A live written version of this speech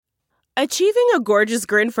Achieving a gorgeous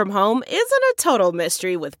grin from home isn't a total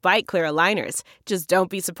mystery with Bite Clear aligners. Just don't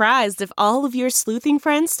be surprised if all of your sleuthing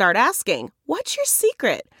friends start asking, "What's your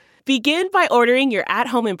secret?" Begin by ordering your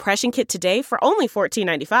at-home impression kit today for only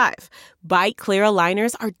 $14.95. Bite Clear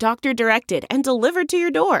aligners are doctor-directed and delivered to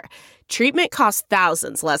your door. Treatment costs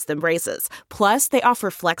thousands less than braces. Plus, they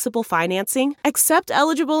offer flexible financing, accept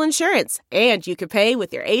eligible insurance, and you can pay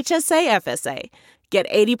with your HSA FSA. Get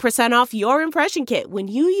 80% off your impression kit when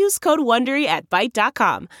you use code WONDERY at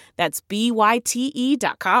Byte.com. That's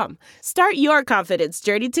BYTE.com. Start your confidence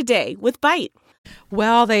journey today with Byte.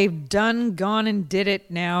 Well, they've gone and did it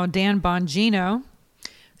now. Dan Bongino.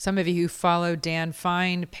 Some of you who follow Dan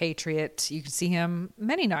Fine, Patriot, you can see him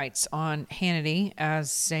many nights on Hannity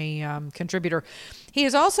as a contributor. He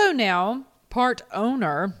is also now part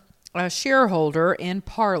owner, a shareholder in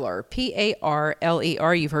Parler,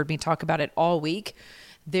 Parler. You've heard me talk about it all week.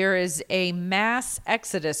 There is a mass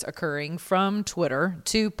exodus occurring from Twitter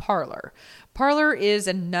to Parler. Parler is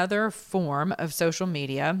another form of social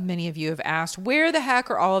media. Many of you have asked, where the heck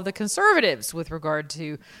are all of the conservatives with regard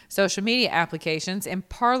to social media applications? And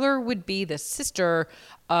Parler would be the sister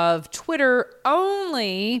of Twitter.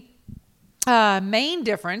 Only main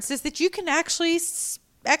difference is that you can actually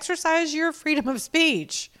exercise your freedom of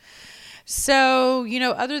speech. So,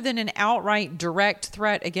 other than an outright direct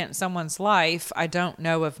threat against someone's life, I don't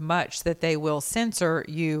know of much that they will censor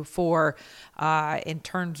you for in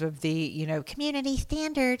terms of the, community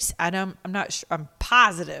standards. I'm not sure. I'm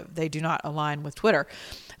positive they do not align with Twitter.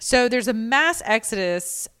 So there's a mass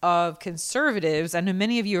exodus of conservatives. I know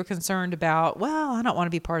many of you are concerned about, well, I don't want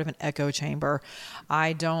to be part of an echo chamber.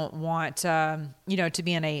 I don't want, to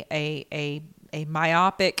be in a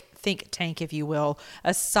myopic think tank, if you will,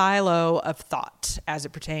 a silo of thought as it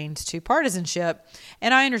pertains to partisanship.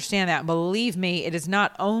 And I understand that. Believe me, it is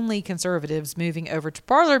not only conservatives moving over to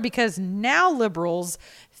Parler, because now liberals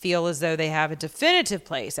feel as though they have a definitive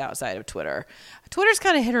place outside of Twitter. Twitter's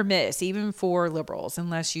kind of hit or miss, even for liberals,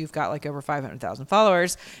 unless you've got like over 500,000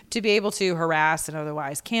 followers to be able to harass and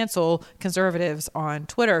otherwise cancel conservatives on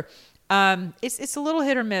Twitter. It's a little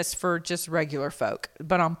hit or miss for just regular folk.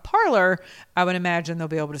 But on Parler, I would imagine they'll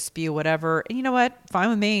be able to spew whatever. And you know what? Fine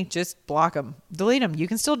with me. Just block them. Delete them. You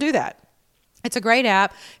can still do that. It's a great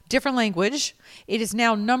app. Different language. It is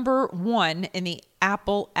now number 1 in the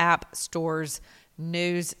Apple App Store's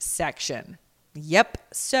news section. Yep.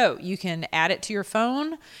 So you can add it to your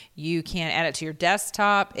phone. You can add it to your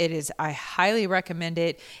desktop. I highly recommend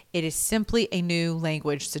it. It is simply a new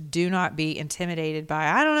language. So do not be intimidated by,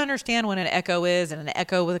 I don't understand what an echo is, and an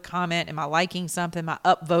echo with a comment. Am I liking something? Am I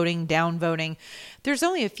upvoting, downvoting? There's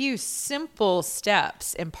only a few simple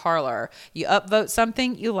steps in Parler. You upvote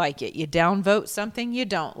something, you like it. You downvote something, you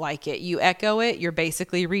don't like it. You echo it, you're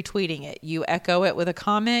basically retweeting it. You echo it with a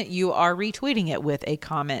comment, you are retweeting it with a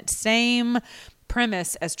comment. Same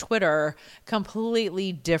premise as Twitter,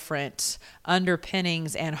 completely different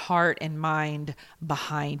underpinnings and heart and mind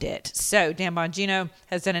behind it. So Dan Bongino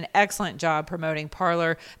has done an excellent job promoting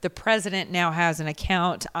Parler. The president now has an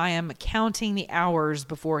account. I am counting the hours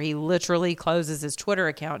before he literally closes his Twitter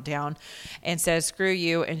account down and says, screw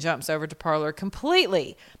you, and jumps over to Parler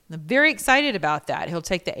completely. I'm very excited about that. He'll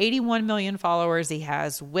take the 81 million followers he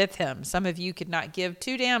has with him. Some of you could not give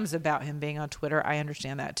two damns about him being on Twitter. I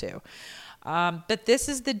understand that too. But this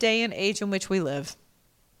is the day and age in which we live.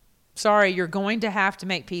 Sorry, you're going to have to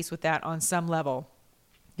make peace with that on some level.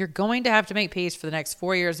 You're going to have to make peace for the next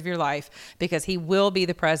 4 years of your life, because he will be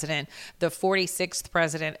the president, the 46th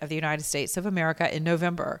president of the United States of America in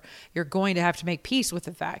November. You're going to have to make peace with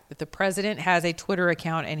the fact that the president has a Twitter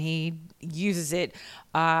account and he uses it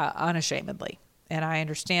unashamedly. And I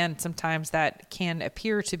understand sometimes that can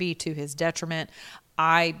appear to be to his detriment.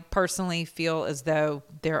 I personally feel as though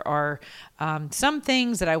there are some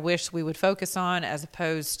things that I wish we would focus on, as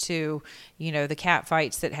opposed to, the cat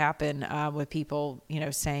fights that happen with people,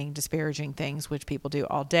 saying disparaging things, which people do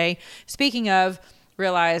all day. Speaking of,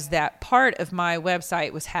 realize that part of my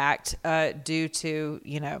website was hacked due to,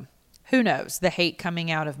 who knows, the hate coming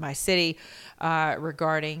out of my city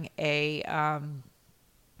regarding a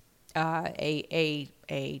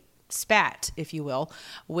spat, if you will,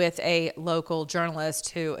 with a local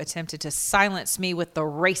journalist who attempted to silence me with the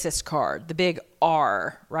racist card, the big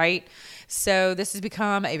R, right? So this has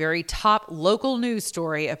become a very top local news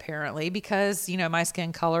story, apparently, because, my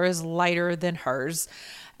skin color is lighter than hers.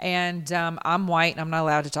 And I'm white and I'm not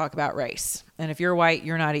allowed to talk about race. And if you're white,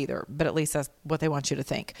 you're not either. But at least that's what they want you to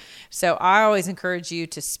think. So I always encourage you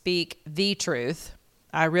to speak the truth.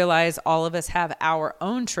 I realize all of us have our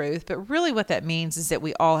own truth, but really what that means is that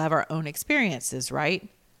we all have our own experiences, right?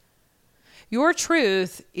 Your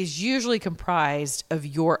truth is usually comprised of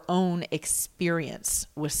your own experience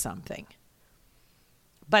with something.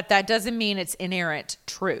 But that doesn't mean it's inerrant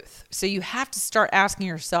truth. So you have to start asking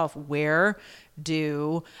yourself, where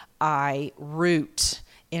do I root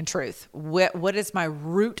in truth? What is my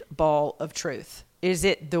root ball of truth? Is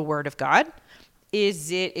it the Word of God?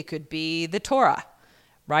 It could be the Torah,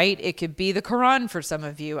 right? It could be the Quran for some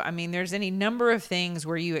of you. I mean, there's any number of things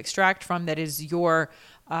where you extract from that is your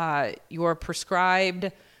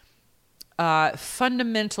prescribed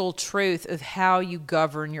fundamental truth of how you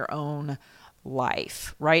govern your own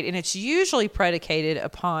life, right? And it's usually predicated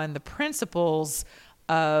upon the principles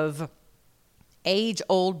of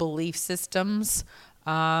age-old belief systems,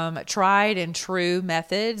 tried and true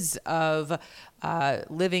methods of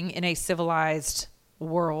living in a civilized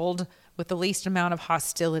world with the least amount of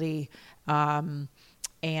hostility and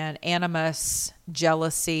animus,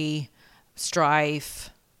 jealousy,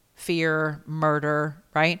 strife, fear, murder,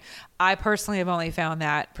 right? I personally have only found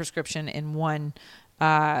that prescription in one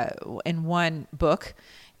book.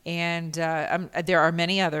 And there are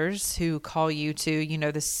many others who call you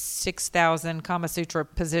to, the 6,000 Kama Sutra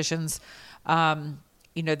positions,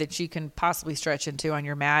 that you can possibly stretch into on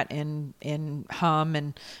your mat and hum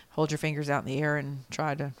and hold your fingers out in the air and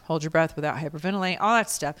try to hold your breath without hyperventilating, all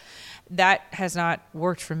that stuff. That has not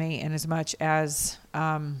worked for me in as much as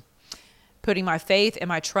putting my faith and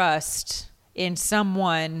my trust in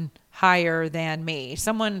someone higher than me,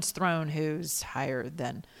 someone's throne who's higher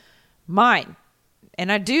than mine.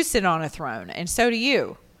 And I do sit on a throne, and so do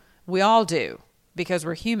you. We all do, because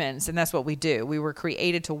we're humans, and that's what we do. We were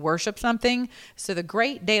created to worship something. So the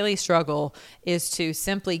great daily struggle is to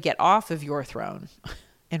simply get off of your throne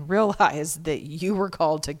and realize that you were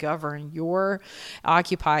called to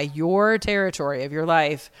occupy your territory of your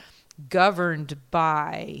life, governed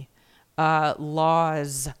by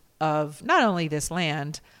laws of not only this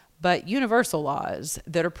land, but universal laws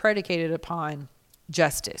that are predicated upon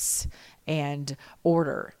justice and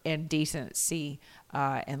order and decency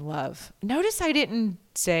and love. Notice I didn't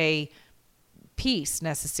say peace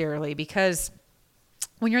necessarily, because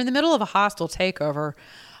when you're in the middle of a hostile takeover,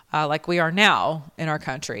 like we are now in our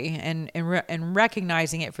country, and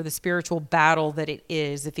recognizing it for the spiritual battle that it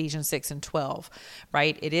is, Ephesians 6:12,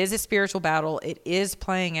 right? It is a spiritual battle. It is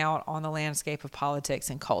playing out on the landscape of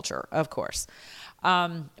politics and culture, of course.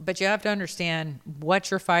 But you have to understand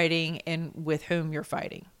what you're fighting and with whom you're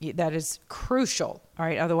fighting. That is crucial. All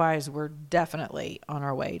right. Otherwise, we're definitely on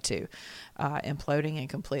our way to imploding and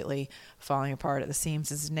completely falling apart at the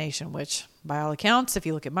seams as a nation, which by all accounts, if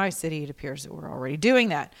you look at my city, it appears that we're already doing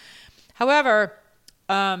that. However,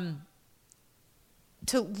 to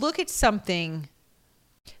look at something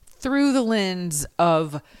through the lens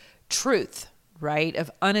of truth, right,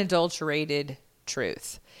 of unadulterated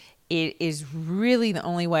truth, it is really the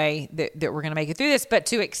only way that we're going to make it through this. But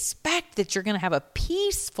to expect that you're going to have a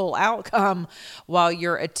peaceful outcome while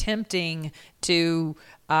you're attempting to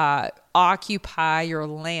occupy your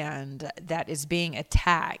land that is being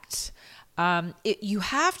attacked, you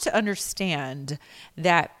have to understand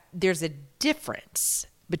that there's a difference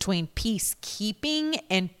between peacekeeping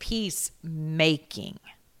and peacemaking.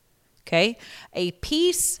 Okay? A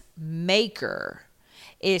peacemaker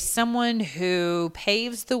is someone who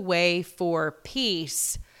paves the way for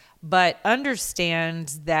peace, but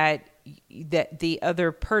understands that the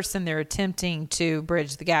other person they're attempting to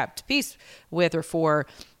bridge the gap to peace with or for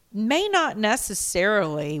may not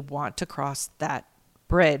necessarily want to cross that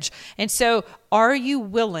bridge. And so are you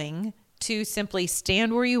willing to simply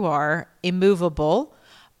stand where you are, immovable,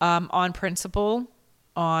 on principle,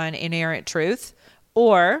 on inerrant truth,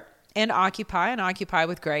 and occupy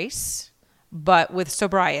with grace, but with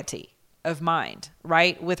sobriety of mind,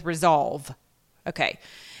 right? With resolve. Okay.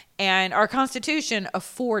 And our Constitution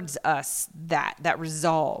affords us that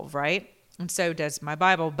resolve, right? And so does my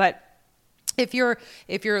Bible. But if you're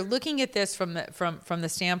looking at this from the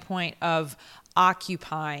standpoint of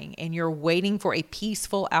occupying and you're waiting for a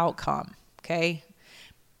peaceful outcome, okay?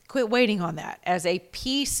 Quit waiting on that. As a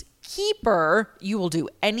peacekeeper, you will do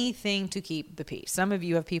anything to keep the peace. Some of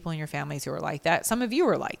you have people in your families who are like that. Some of you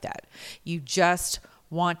are like that. You just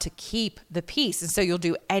want to keep the peace, and so you'll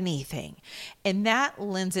do anything. And that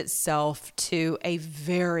lends itself to a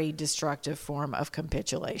very destructive form of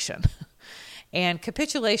capitulation. And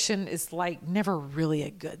capitulation is like never really a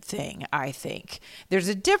good thing, I think. There's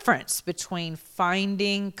a difference between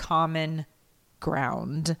finding common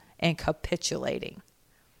ground and capitulating.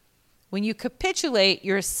 When you capitulate,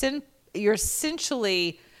 you're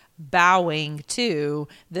essentially bowing to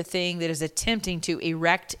the thing that is attempting to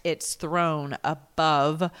erect its throne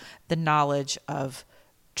above the knowledge of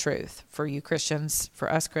truth. For you Christians,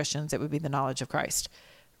 for us Christians, it would be the knowledge of Christ,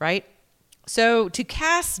 right? So to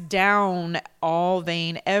cast down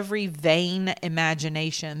every vain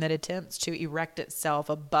imagination that attempts to erect itself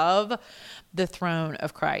above the throne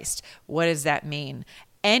of Christ. What does that mean?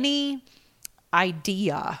 Any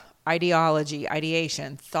ideology,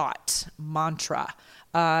 ideation, thought, mantra,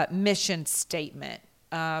 mission statement.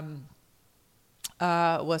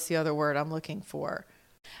 What's the other word I'm looking for?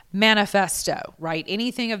 Manifesto, right?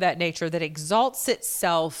 Anything of that nature that exalts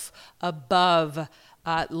itself above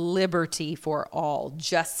liberty for all,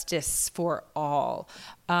 justice for all,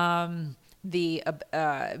 the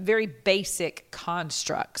very basic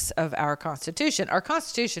constructs of our Constitution. Our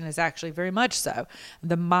Constitution is actually very much so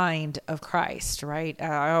the mind of Christ, right?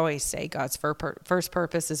 I always say God's first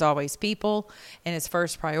purpose is always people, and his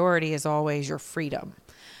first priority is always your freedom.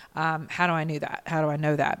 How do I know that? How do I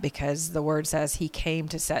know that? Because the word says he came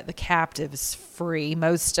to set the captives free.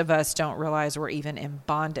 Most of us don't realize we're even in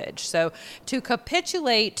bondage. So to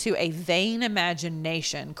capitulate to a vain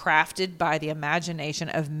imagination crafted by the imagination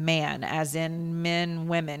of man, as in men,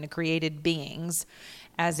 women, created beings,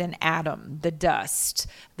 as in Adam, the dust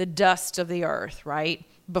of the earth, right?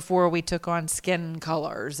 Before we took on skin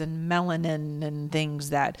colors and melanin and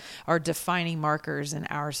things that are defining markers in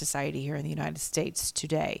our society here in the United States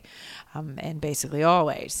today, and basically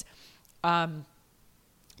always.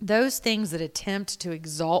 Those things that attempt to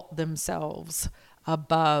exalt themselves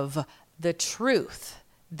above the truth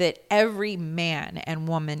that every man and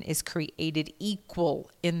woman is created equal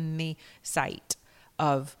in the sight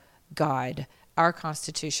of God. Our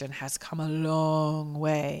Constitution has come a long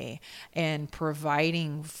way in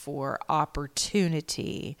providing for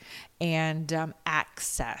opportunity and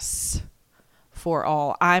access for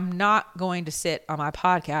all. I'm not going to sit on my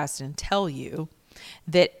podcast and tell you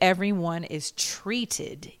that everyone is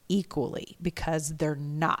treated equally, because they're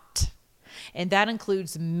not. And that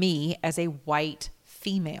includes me as a white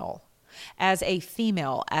female. As a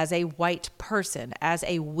female, as a white person, as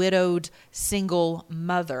a widowed single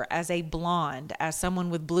mother, as a blonde, as someone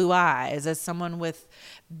with blue eyes, as someone with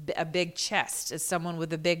a big chest, as someone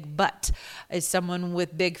with a big butt, as someone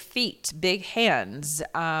with big feet, big hands.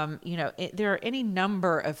 There are any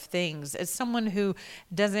number of things. As someone who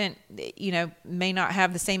doesn't, may not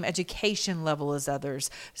have the same education level as others,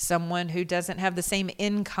 someone who doesn't have the same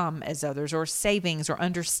income as others, or savings or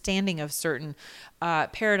understanding of certain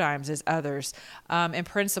paradigms as others, and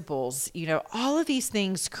principles. All of these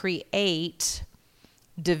things create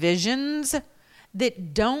divisions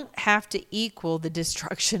that don't have to equal the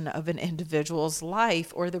destruction of an individual's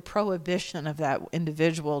life or the prohibition of that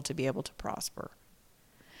individual to be able to prosper.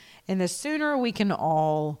 And the sooner we can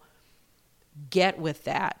all get with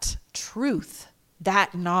that truth,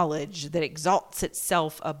 that knowledge that exalts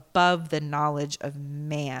itself above the knowledge of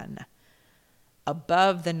man,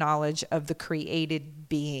 above the knowledge of the created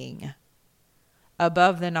being,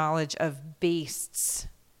 above the knowledge of beasts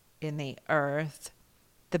in the earth,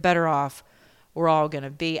 the better off we're all going to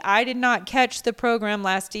be. I did not catch the program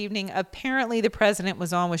last evening. Apparently the president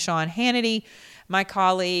was on with Sean Hannity, my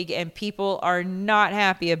colleague, and people are not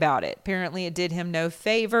happy about it. Apparently it did him no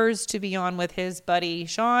favors to be on with his buddy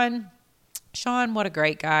Sean. Sean, what a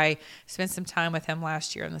great guy. Spent some time with him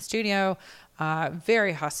last year in the studio.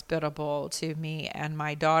 Very hospitable to me and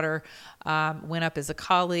my daughter. Went up as a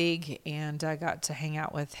colleague, and I got to hang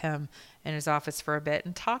out with him in his office for a bit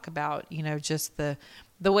and talk about, just the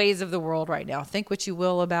ways of the world right now. Think what you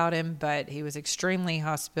will about him, but he was extremely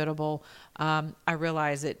hospitable. I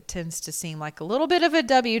realize it tends to seem like a little bit of a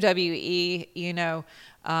WWE,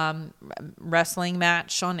 wrestling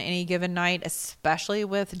match on any given night, especially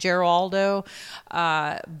with Geraldo.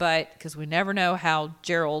 But because we never know how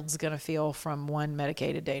Gerald's going to feel from one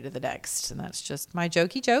medicated day to the next. And that's just my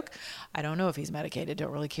jokey joke. I don't know if he's medicated,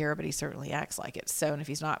 don't really care, but he certainly acts like it. So, and if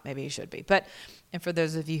he's not, maybe he should be. And for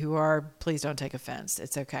those of you who are, please don't take offense.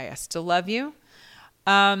 It's okay. I still love you.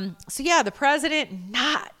 The president,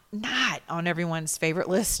 not on everyone's favorite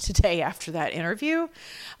list today after that interview.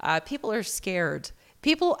 People are scared.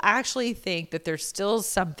 People actually think that there's still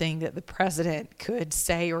something that the president could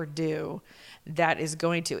say or do that is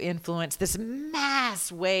going to influence this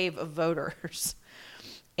mass wave of voters.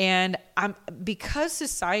 And because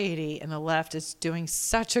society and the left is doing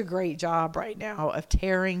such a great job right now of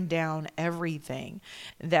tearing down everything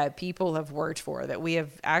that people have worked for, that we have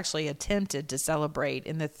actually attempted to celebrate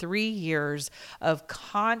in the 3 years of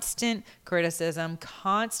constant criticism,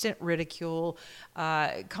 constant ridicule,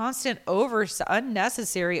 constant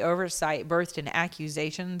unnecessary oversight birthed in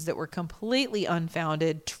accusations that were completely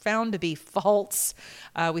unfounded, found to be false.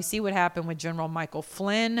 We see what happened with General Michael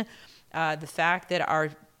Flynn. The fact that our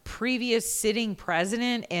previous sitting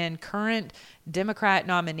president and current Democrat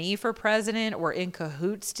nominee for president were in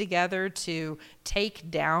cahoots together to take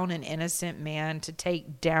down an innocent man, to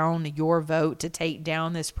take down your vote, to take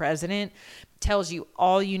down this president, tells you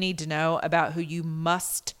all you need to know about who you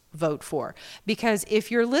must vote for. Because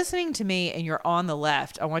if you're listening to me and you're on the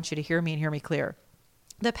left, I want you to hear me and hear me clear.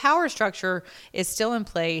 The power structure is still in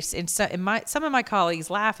place, and some of my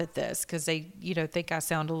colleagues laugh at this because they, think I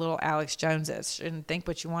sound a little Alex Jones-ish, and think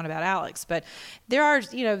what you want about Alex. But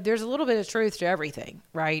there's a little bit of truth to everything,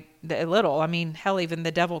 right? A little. I mean, hell, even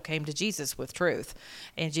the devil came to Jesus with truth,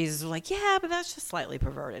 and Jesus was like, "Yeah, but that's just slightly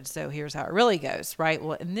perverted. So here's how it really goes," right?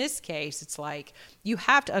 Well, in this case, it's like you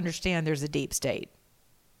have to understand there's a deep state.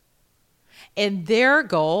 And their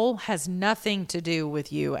goal has nothing to do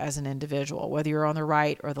with you as an individual, whether you're on the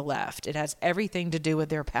right or the left. It has everything to do with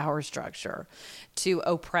their power structure to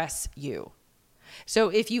oppress you. So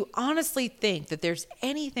if you honestly think that there's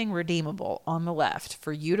anything redeemable on the left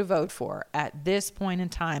for you to vote for at this point in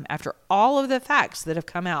time, after all of the facts that have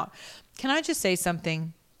come out, can I just say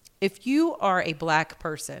something? If you are a black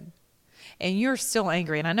person, and you're still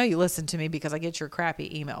angry, and I know you listen to me because I get your crappy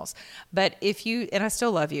emails, but and I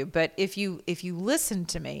still love you, but if you listen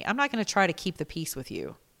to me, I'm not going to try to keep the peace with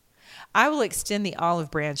you. I will extend the olive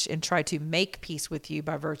branch and try to make peace with you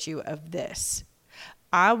by virtue of this.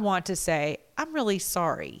 I want to say, I'm really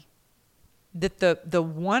sorry that the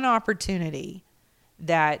one opportunity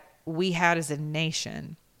that we had as a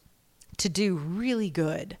nation to do really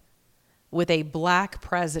good with a black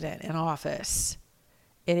president in office,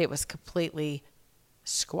 and it was completely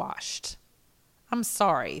squashed. I'm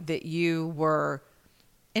sorry that you were,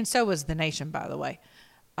 and so was the nation, by the way,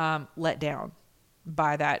 let down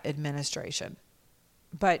by that administration.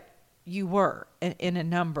 But you were in a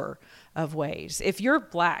number of ways. If you're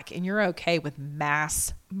black and you're okay with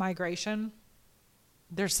mass migration,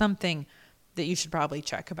 there's something that you should probably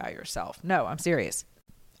check about yourself. No, I'm serious.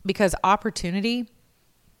 Because opportunity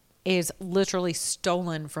is literally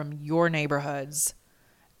stolen from your neighborhoods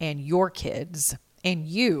and your kids and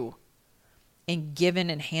you, and given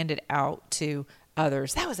and handed out to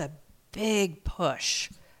others. That was a big push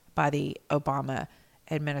by the Obama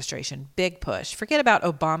administration. Big push. Forget about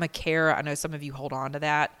Obamacare. I know some of you hold on to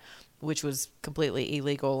that, which was completely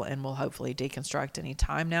illegal and will hopefully deconstruct any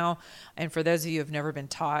time now. And for those of you who have never been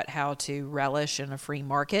taught how to relish in a free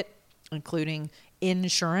market, including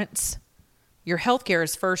insurance, your healthcare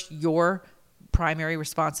is first your primary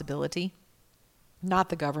responsibility, not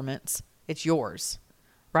the government's. It's yours,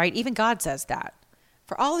 right? Even God says that.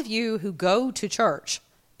 For all of you who go to church,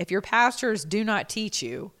 if your pastors do not teach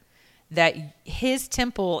you that his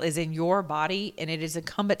temple is in your body and it is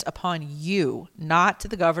incumbent upon you, not to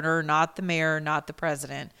the governor, not the mayor, not the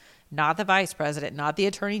president, not the vice president, not the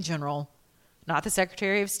attorney general, not the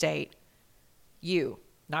secretary of state, you,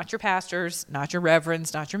 not your pastors, not your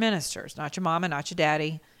reverends, not your ministers, not your mama, not your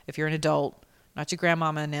daddy, if you're an adult, not your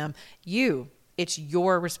grandmama and them, you. It's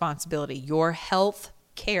your responsibility. Your health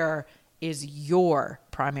care is your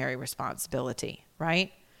primary responsibility,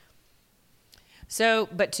 right? So,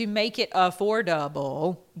 but to make it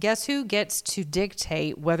affordable, guess who gets to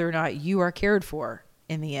dictate whether or not you are cared for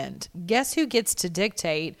in the end? Guess who gets to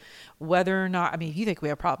dictate whether or not, I mean, you think we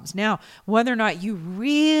have problems now, whether or not you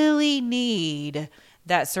really need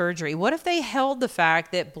that surgery? What if they held the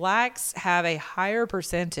fact that blacks have a higher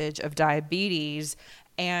percentage of diabetes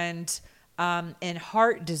and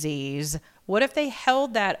heart disease? What if they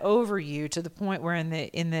held that over you to the point where in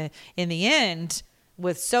the end,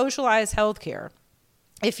 with socialized healthcare,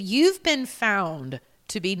 if you've been found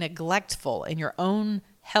to be neglectful in your own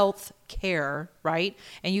health care, right,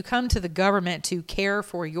 and you come to the government to care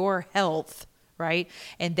for your health, right,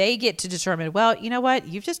 and they get to determine, well, you know what,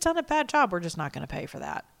 you've just done a bad job, we're just not going to pay for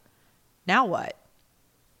that. Now what?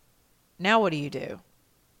 Now what do you do?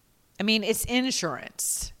 I mean, it's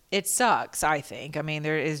insurance. It sucks, I think. I mean,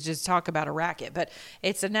 there is just talk about a racket, but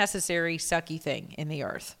it's a necessary sucky thing in the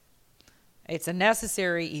earth. It's a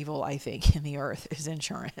necessary evil, I think, in the earth is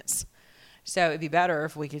insurance. So it'd be better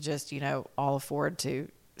if we could just, all afford to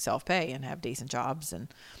self-pay and have decent jobs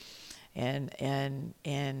and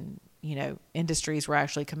industries were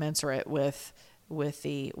actually commensurate with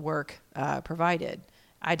the work provided.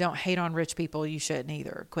 I don't hate on rich people. You shouldn't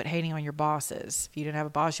either. Quit hating on your bosses. If you didn't have a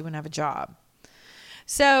boss, you wouldn't have a job.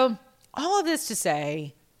 So all of this to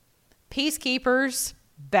say, peacekeepers,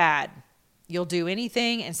 bad. You'll do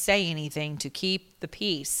anything and say anything to keep the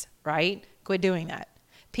peace, right? Quit doing that.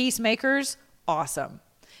 Peacemakers, awesome.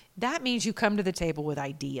 That means you come to the table with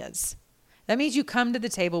ideas. That means you come to the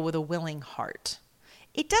table with a willing heart.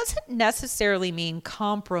 It doesn't necessarily mean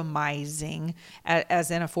compromising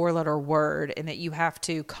as in a 4-letter word, and that you have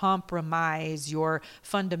to compromise your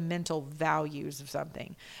fundamental values of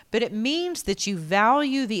something. But it means that you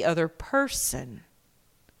value the other person.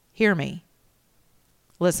 Hear me.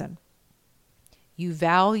 Listen. You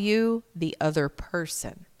value the other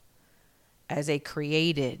person as a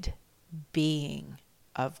created being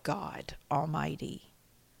of God Almighty,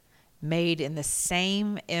 made in the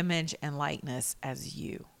same image and likeness as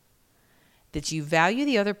you. That you value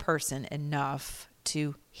the other person enough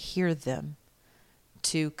to hear them,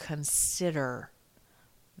 to consider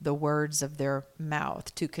the words of their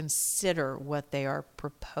mouth, to consider what they are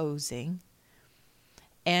proposing,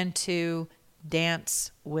 and to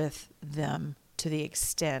dance with them to the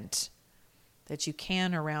extent that you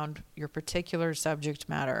can around your particular subject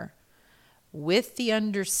matter, with the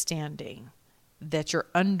understanding that your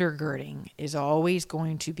undergirding is always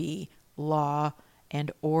going to be law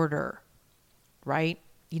and order, right?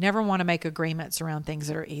 You never want to make agreements around things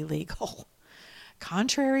that are illegal,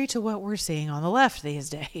 contrary to what we're seeing on the left these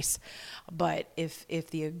days. But if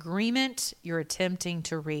the agreement you're attempting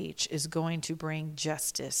to reach is going to bring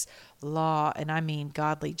justice, law, and I mean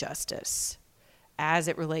godly justice, as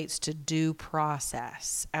it relates to due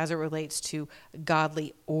process, as it relates to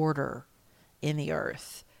godly order in the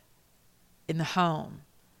earth, in the home,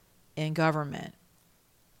 in government,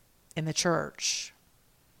 in the church,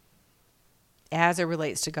 as it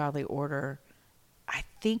relates to godly order, I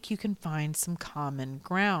think you can find some common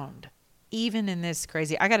ground. Even in this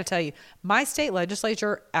crazy, I got to tell you, my state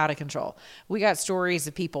legislature, out of control. We got stories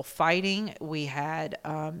of people fighting. We had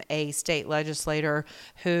a state legislator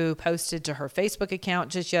who posted to her Facebook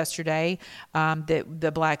account just yesterday that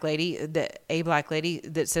a black lady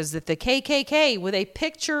that says that the KKK, with a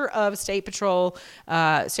picture of state patrol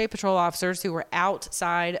officers who were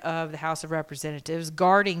outside of the House of Representatives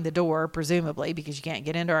guarding the door, presumably because you can't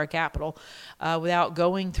get into our Capitol without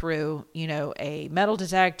going through, a metal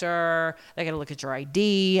detector. They got to look at your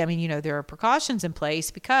ID. I mean, there are precautions in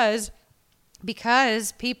place because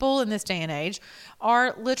people in this day and age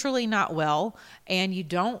are literally not well, and you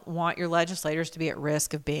don't want your legislators to be at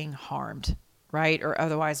risk of being harmed, right? Or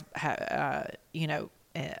otherwise,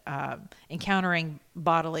 encountering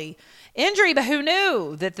bodily injury. But who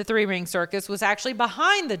knew that the three-ring circus was actually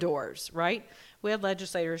behind the doors, right? We had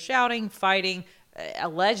legislators shouting, fighting.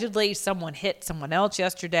 Allegedly, someone hit someone else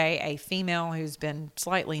yesterday, a female who's been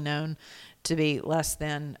slightly known to be less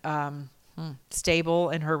than stable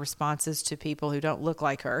in her responses to people who don't look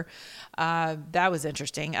like her. That was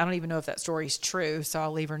interesting. I don't even know if that story's true, so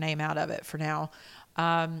I'll leave her name out of it for now.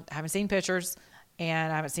 I haven't seen pictures,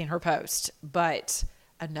 and I haven't seen her post. But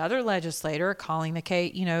another legislator calling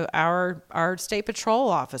our state patrol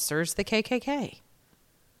officers the KKK.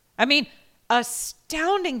 I mean,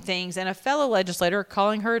 astounding things, and a fellow legislator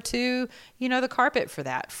calling her to, the carpet for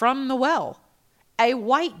that from the well. A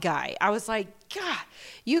white guy. I was like, God,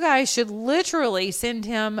 you guys should literally send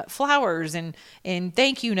him flowers and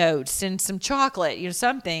thank you notes and some chocolate,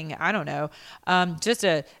 something. I don't know. Just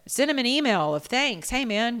send him an email of thanks. Hey,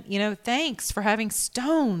 man, thanks for having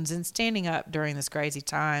stones and standing up during this crazy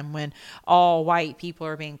time when all white people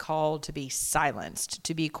are being called to be silenced,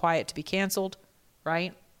 to be quiet, to be canceled,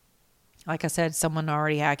 right? Like I said, someone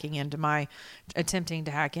already attempting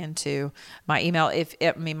to hack into my email.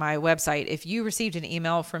 My website. If you received an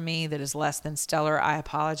email from me that is less than stellar, I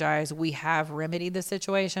apologize. We have remedied the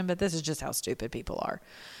situation, but this is just how stupid people are.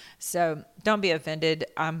 So don't be offended.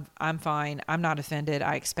 I'm fine. I'm not offended.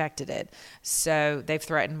 I expected it. So they've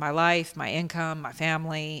threatened my life, my income, my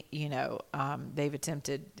family. They've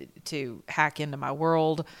attempted to hack into my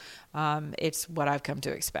world. It's what I've come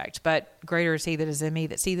to expect. But greater is he that is in me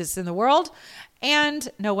that sees this in the world, and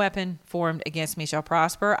no weapon formed against me shall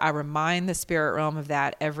prosper. I remind the spirit realm of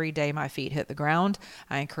that every day my feet hit the ground.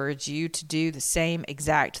 I encourage you to do the same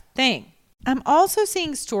exact thing. I'm also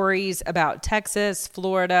seeing stories about Texas,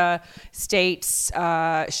 Florida, states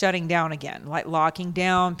shutting down again, like locking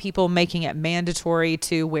down, people making it mandatory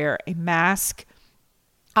to wear a mask.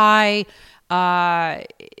 I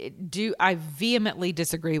vehemently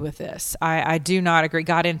disagree with this. I do not agree.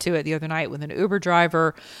 Got into it the other night with an Uber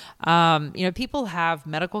driver. People have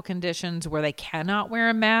medical conditions where they cannot wear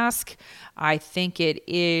a mask. I think it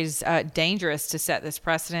is dangerous to set this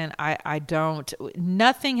precedent.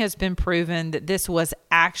 Nothing has been proven that this was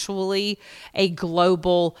actually a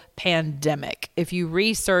global pandemic. If you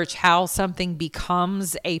research how something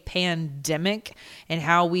becomes a pandemic and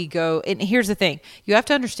how we go, and here's the thing, you have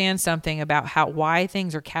to understand something about why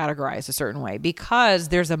things are categorized a certain way, because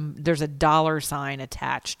there's a dollar sign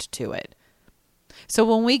attached to it. So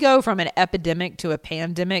when we go from an epidemic to a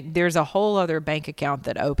pandemic, there's a whole other bank account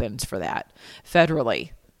that opens for that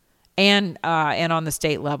federally and on the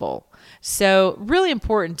state level. So really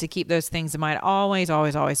important to keep those things in mind. Always,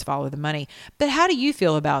 always, always follow the money. But how do you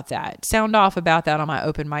feel about that? Sound off about that on my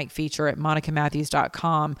open mic feature at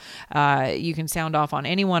monicamatthews.com. You can sound off on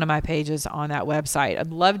any one of my pages on that website.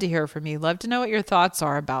 I'd love to hear from you. Love to know what your thoughts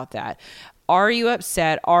are about that. Are you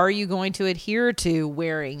upset? Are you going to adhere to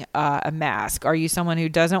wearing a mask? Are you someone who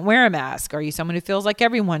doesn't wear a mask? Are you someone who feels like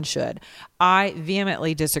everyone should? I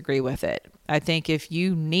vehemently disagree with it. I think if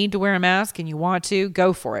you need to wear a mask and you want to,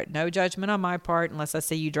 go for it. No judgment on my part, unless I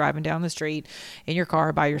see you driving down the street in your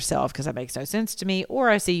car by yourself, because that makes no sense to me. Or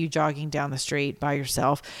I see you jogging down the street by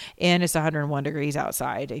yourself and it's 101 degrees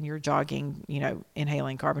outside and you're jogging,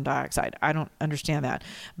 inhaling carbon dioxide. I don't understand that.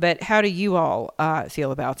 But how do you all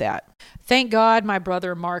feel about that? Thank God my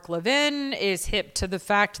brother Mark Levin is hip to the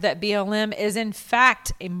fact that BLM is in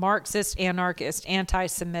fact a Marxist, anarchist,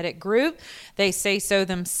 anti-Semitic group. They say so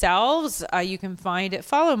themselves. You can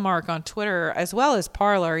follow Mark on Twitter as well as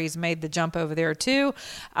Parler. He's made the jump over there too.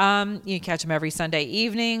 You can catch him every Sunday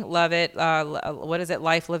evening. Love it. What is it?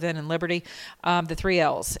 Life, Living, and Liberty. The 3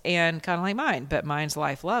 L's. And kind of like mine, but mine's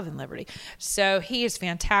Life, Love, and Liberty. So he is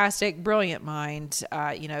fantastic, brilliant mind,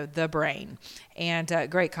 the brain. And a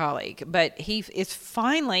great colleague. But he is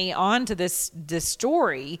finally on to this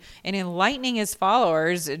story and enlightening his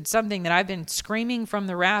followers. It's something that I've been screaming from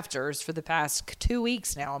the rafters for the past 2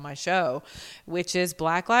 weeks now on my show, which is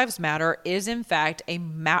Black Lives Matter is in fact a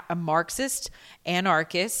Marxist,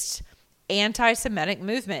 anarchist, anti-Semitic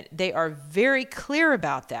movement. They are very clear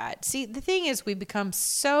about that. See, the thing is we become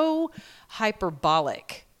so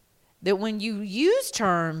hyperbolic that when you use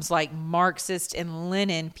terms like Marxist and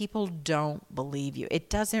Lenin, people don't believe you. It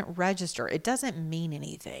doesn't register. It doesn't mean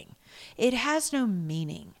anything. It has no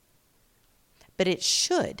meaning. But it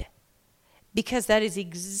should, because that is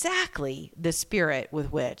exactly the spirit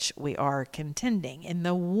with which we are contending. And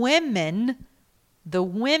the women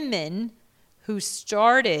who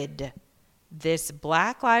started this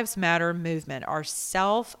Black Lives Matter movement are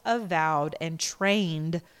self-avowed and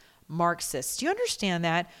trained Marxists. Do you understand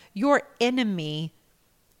that? Your enemy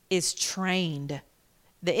is trained.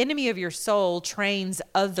 The enemy of your soul trains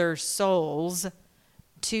other souls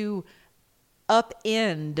to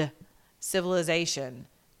upend civilization,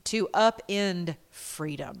 to upend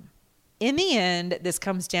freedom. In the end, this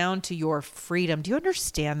comes down to your freedom. Do you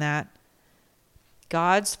understand that?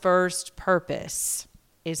 God's first purpose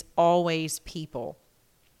is always people,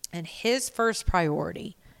 and his first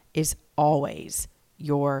priority is always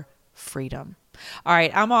your freedom. All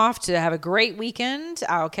right, I'm off to have a great weekend.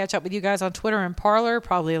 I'll catch up with you guys on Twitter and Parler,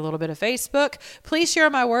 probably a little bit of Facebook. Please share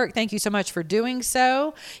my work. Thank you so much for doing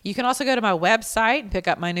so. You can also go to my website and pick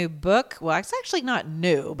up my new book. Well, it's actually not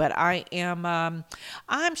new, but I'm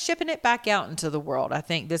shipping it back out into the world. I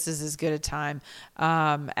think this is as good a time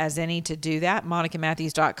as any to do that.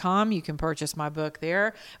 monicamatthews.com. You can purchase my book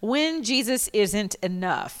there. When Jesus Isn't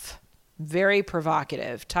Enough. Very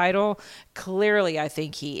provocative title. Clearly, I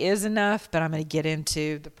think he is enough, but I'm going to get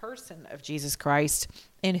into the person of Jesus Christ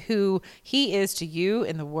and who he is to you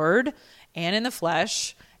in the word and in the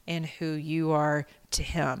flesh and who you are to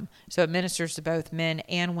him. So it ministers to both men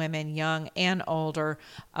and women, young and older,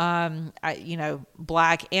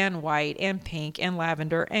 black and white and pink and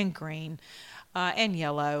lavender and green. And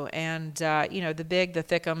yellow and, the big, the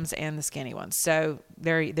thickums and the skinny ones. So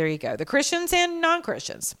there you go. The Christians and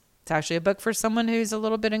non-Christians. It's actually a book for someone who's a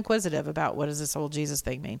little bit inquisitive about what does this whole Jesus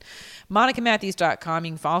thing mean. monicamatthews.com.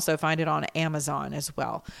 You can also find it on Amazon as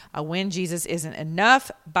well. When Jesus Isn't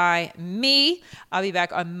Enough by me. I'll be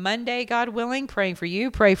back on Monday, God willing, praying for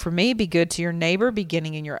you. Pray for me. Be good to your neighbor,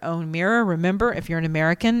 beginning in your own mirror. Remember, if you're an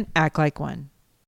American, act like one.